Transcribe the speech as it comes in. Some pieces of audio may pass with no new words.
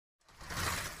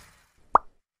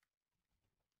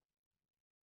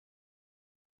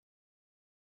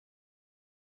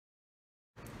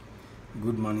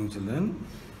Good morning, children.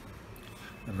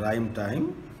 Rhyme time.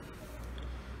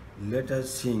 Let us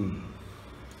sing.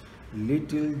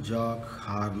 Little Jock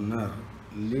Harner,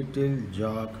 little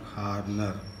Jock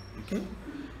Harner. Okay.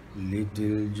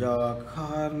 Little Jock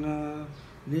Harner,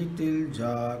 little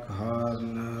Jock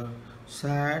Harner,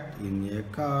 sat in a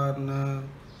corner,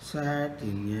 sat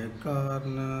in a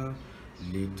corner.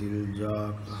 Little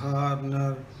Jock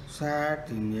Harner sat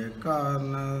in a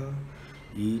corner,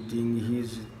 eating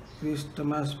his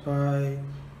Christmas pie,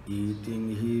 eating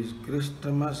his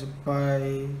Christmas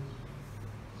pie.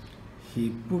 He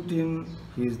put in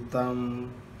his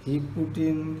thumb, he put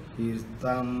in his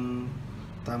thumb.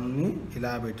 Thumbని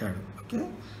ఇలా పెట్టాడు. Okay,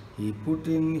 he put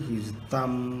in his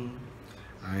thumb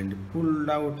and pulled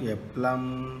out a plum,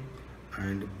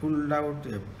 and pulled out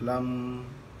a plum.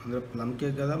 అందులో plum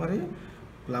cake కదా, మరి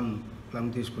plum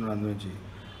తీసుకున్నాడు అందులోంచి.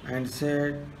 And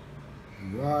said,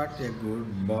 what a good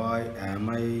boy am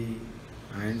I,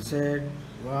 and said,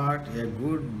 what a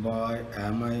good boy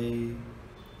am I.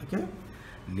 Okay.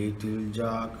 Little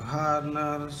Jock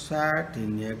Harner sat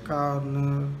in a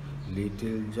corner,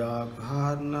 little Jock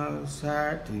Harner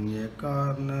sat in a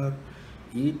corner,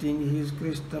 eating his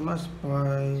Christmas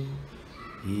pie.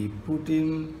 He put in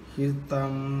his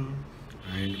thumb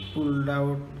and pulled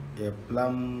out a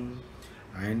plum,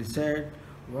 and said,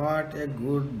 what a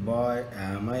good boy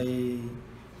am I.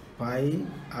 Pie,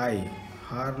 I,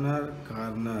 Harner,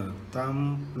 corner, thumb,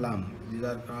 plum. These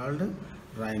are called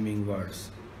rhyming words.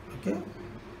 Okay.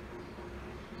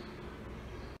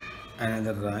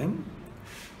 Another rhyme.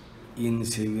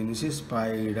 Incy Wincy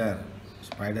Spider.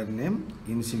 Spider name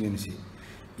Incy Wincy.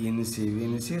 Incy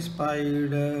Wincy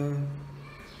Spider.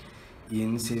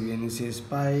 Incy Wincy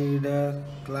Spider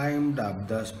climbed up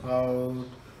the spout.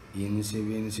 Incy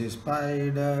Wincy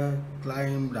Spider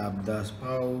climbed up the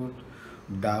spout.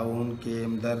 Down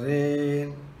came the rain,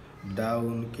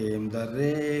 down came the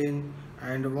rain,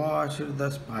 and washed the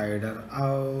spider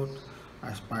out.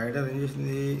 ఆ spider ఏం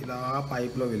చేసింది, ఇలా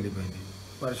పైప్లో వెళ్ళిపోయింది.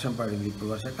 వర్షం పడింది, ఇప్పుడు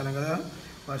వర్షాకాలం కదా,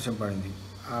 వర్షం పడింది.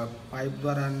 ఆ పైప్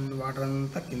ద్వారా వాటర్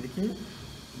అంతా కిందికి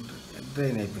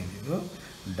డ్రైన్ అయిపోయింది.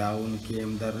 డౌన్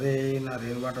కేమ్ ద రెయిన్, ఆ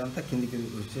రెయిన్ వాటర్ అంతా కిందికి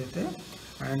వచ్చేస్తే,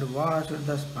 and washed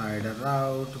the spider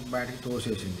out, బయటికి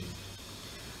తోసేసింది.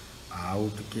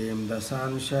 Out came the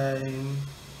sun shine,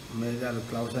 మేఘాలు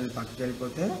క్లౌడ్స్ అని పక్కకి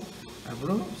వెళ్ళిపోతే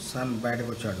అప్పుడు సన్ బయటకు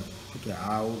వచ్చాడు. Okay,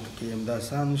 out came the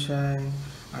sun shine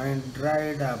and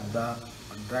dried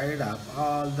up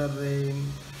all the rain,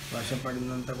 వర్షం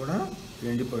పడిందంతా కూడా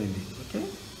ఎండిపోయింది. ఓకే,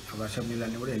 ఆ వర్షం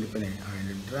నీళ్ళన్నీ కూడా ఎండిపోయినాయి.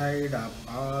 And dried up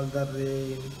all the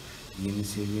rain.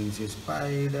 ఇన్సీ Vincy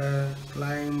spider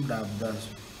climbed up the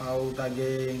spout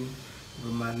again,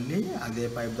 ఇప్పుడు మళ్ళీ అదే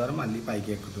పైప్ ద్వారా మళ్ళీ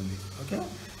పైకి ఎక్కుతుంది. Okay,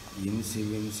 ఇన్సీ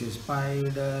Vincy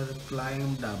spider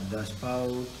climbed up the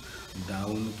spout.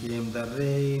 Down came the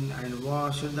rain and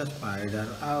washed the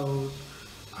spider out.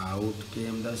 Out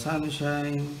came the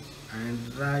sunshine and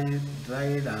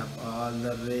dried up all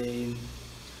the rain.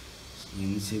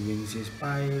 Incy Wincy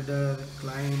Spider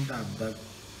climbed up the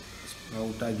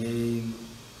spout again.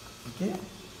 Okay,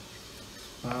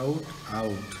 spout,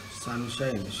 out,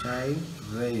 sunshine, shine,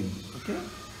 rain. Okay,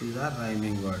 these are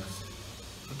rhyming words.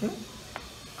 Okay,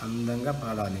 andanga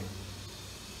paadali.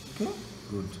 Okay,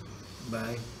 good.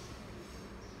 Bye.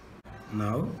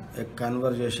 Now a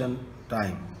conversation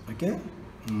time. Okay,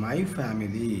 my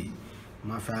family,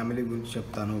 మా family గురించి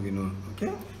చెప్తాను, విను. Okay,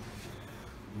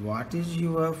 what is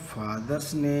your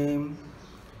father's name,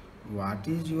 what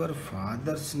is your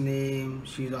father's name,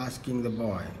 she is asking the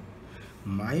boy.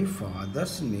 My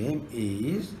father's name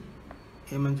is,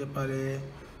 ఏమని చెప్పాలి,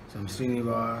 some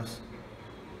Srinivas,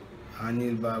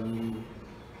 Anil Babu,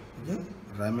 okay,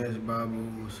 Ramesh Babu,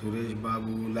 Suresh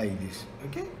Babu, like this.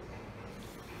 Okay,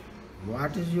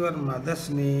 what is your mother's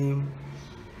name,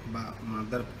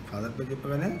 mother father పేరు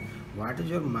చెప్పగానే what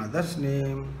is your mother's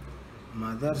name.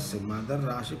 Mother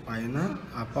రాసి పైన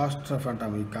అపాస్ట్రఫ్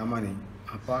అంటాము, ఈ కామాని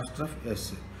అపాస్ట్రఫ్ yes.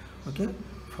 Okay,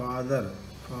 father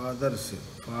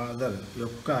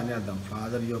యొక్క అని అర్థం,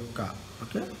 ఫాదర్ యొక్క.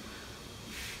 ఓకే,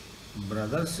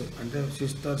 బ్రదర్స్ అంటే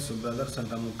సిస్టర్స్, బ్రదర్స్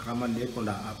అంటాము కామన్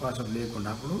లేకుండా, అపాస్ట్రఫ్ లేకుండా.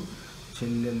 అప్పుడు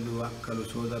చెల్లెళ్ళు, అక్కలు,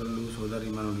 సోదరులు,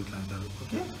 సోదరిమణులు ఇట్లా అంటారు.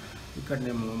 ఓకే,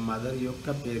 ఇక్కడనేమో మదర్ యొక్క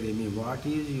పేరేమి, what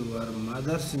is your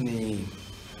mother's name.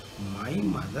 My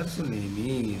mother's name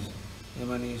is,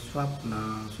 ఏమని, స్వప్న,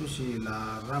 Susheela,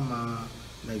 Rama,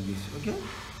 like this. Okay,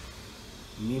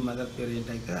 me mother పేరు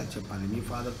ఏంటైతే అది చెప్పాలి, మీ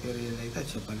ఫాదర్ పేరు ఏంటైతే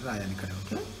అది చెప్పాలి, రాయాలి ఇక్కడ.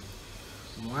 Okay,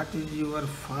 what is your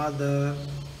father,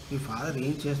 me father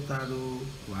ఏం చేస్తాడు.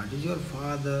 What is your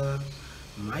father.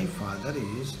 My father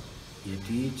is a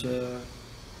teacher,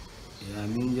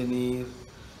 an engineer,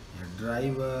 a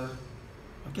driver.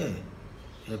 Okay,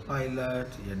 a pilot,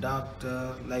 a doctor,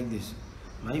 like this.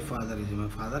 My father is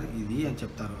ఇది అని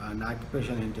చెప్తారు. అండ్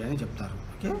ఆక్యుపేషన్ ఏంటి అని చెప్తారు.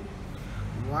 Okay.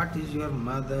 What is your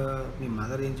mother? Me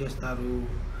mother ఏం చేస్తారు?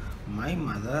 My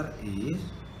mother is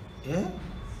a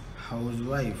house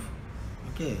wife.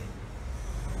 Okay.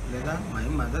 లేదా my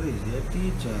mother is a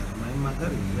teacher, my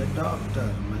mother is a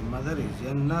doctor, my mother is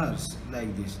a nurse,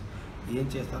 like this. ఏం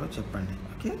చేస్తారో చెప్పండి.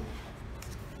 Okay.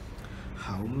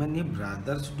 How many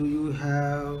brothers do you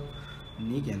have?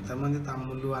 నీకు ఎంతమంది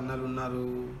తమ్ముళ్ళు అన్నలు ఉన్నారు?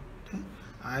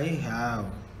 I have,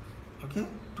 okay,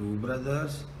 2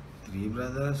 brothers, 3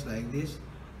 brothers, like this.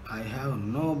 I have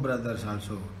no brothers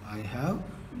also. I have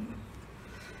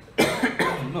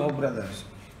no brothers.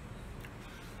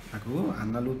 నాకు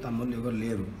అన్నలు తమ్ముళ్ళు ఎవరు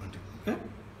లేరు అంటే. Okay.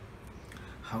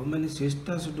 How many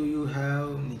sisters do you have?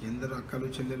 నీకు ఎందరు అక్కలు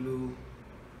చెల్లెలు?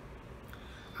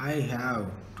 I have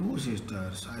 2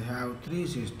 sisters. I have 3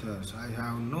 sisters. I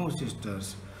have no sisters.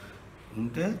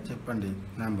 ఉంటే చెప్పండి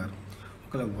నెంబర్.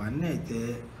 ఒకవేళ 1 అయితే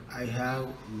ఐ హ్యావ్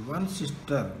 1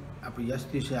 sister, అప్పుడు ఎస్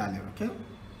తీసేయాలి. Okay.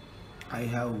 I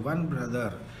have 1 brother,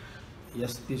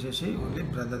 yes తీసేసి ఓన్లీ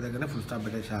బ్రదర్ దగ్గర ఫుల్ స్టాప్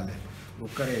పెట్టేసేయాలి.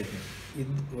 ఒక్కరే అయితే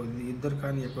ఇద్దరు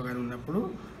కానీ ఎక్కువ కానీ ఉన్నప్పుడు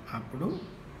అప్పుడు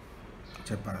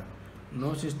చెప్పాలి. నో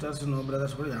సిస్టర్స్ నో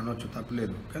బ్రదర్స్ కూడా అనవచ్చు,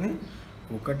 తప్పలేదు. కానీ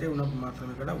ఒకటే ఉన్నప్పుడు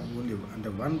మాత్రమే కూడా ఓన్లీ అంటే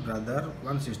 1 brother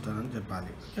 1 sister అని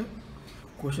చెప్పాలి. ఓకే.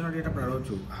 క్వశ్చన్ అడిగేటప్పుడు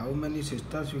అడగవచ్చు how many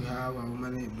sisters you have, how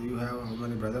many do you have, how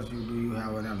many brothers do you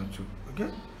have అని అనొచ్చు. Okay.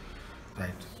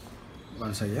 Right.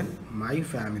 Once again, my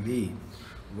family.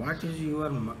 What is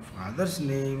your father's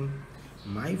name?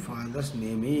 My father's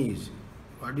name is,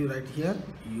 what you right here?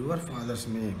 Your father's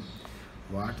name.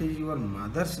 What is your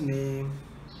mother's name?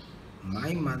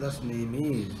 My mother's name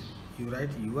is, you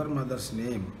right your mother's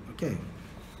name. Okay.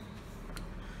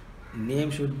 Name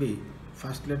should be,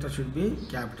 first letter should be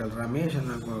capital. Ramesh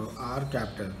అన్ననుకో are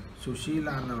capital, Susheela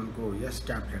అన్ననుకో yes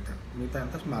capital, మిగతా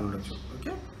అంతా small ఉండొచ్చు.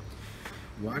 Okay.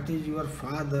 What is your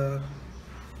father?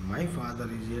 My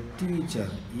father is a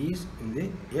teacher. Is ఉంది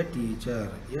ఏ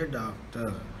teacher, A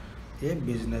doctor, A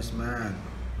business man,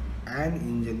 an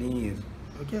engineer.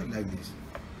 Okay, like this.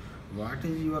 What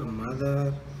is your mother?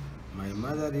 My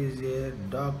mother is a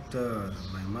doctor.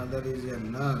 My mother is a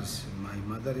nurse. My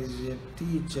mother is a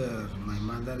teacher. My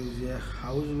mother is a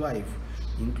housewife.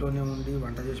 ఇంట్లోనే ఉండి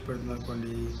వంట చేసి పెడుతుంది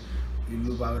అనుకోండి,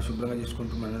 ఇల్లు బాగా శుభ్రంగా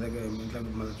చేసుకుంటూ మన దగ్గర ఇంట్లో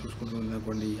మనం చూసుకుంటూ ఉంది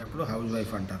అనుకోండి, అప్పుడు హౌస్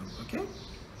వైఫ్ అంటారు. ఓకే.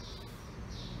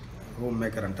 హోమ్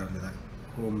మేకర్ అంటారు లేదా,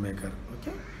 home maker.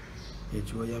 Okay.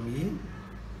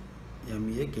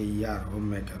 HOMEMAKER, home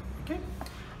maker. Okay.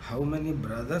 How many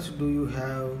brothers do you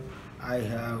have? I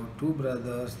have 2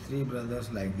 brothers, 3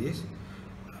 brothers, like this.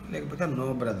 Like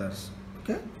no brothers.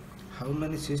 Okay. How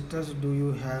many sisters do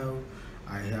you have?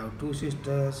 I have 2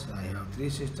 sisters. I have 3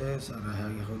 sisters, or I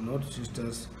have no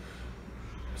sisters.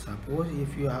 Suppose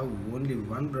if you have only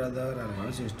 1 brother or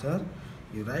 1 sister,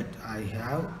 you write I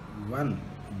have 1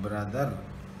 brother.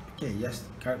 Okay. Yes,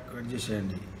 cut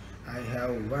cheyandi. I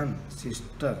have 1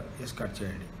 sister. Yes, cut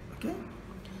cheyandi. Okay.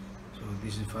 So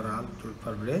this is for all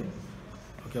for today.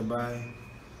 Okay, bye.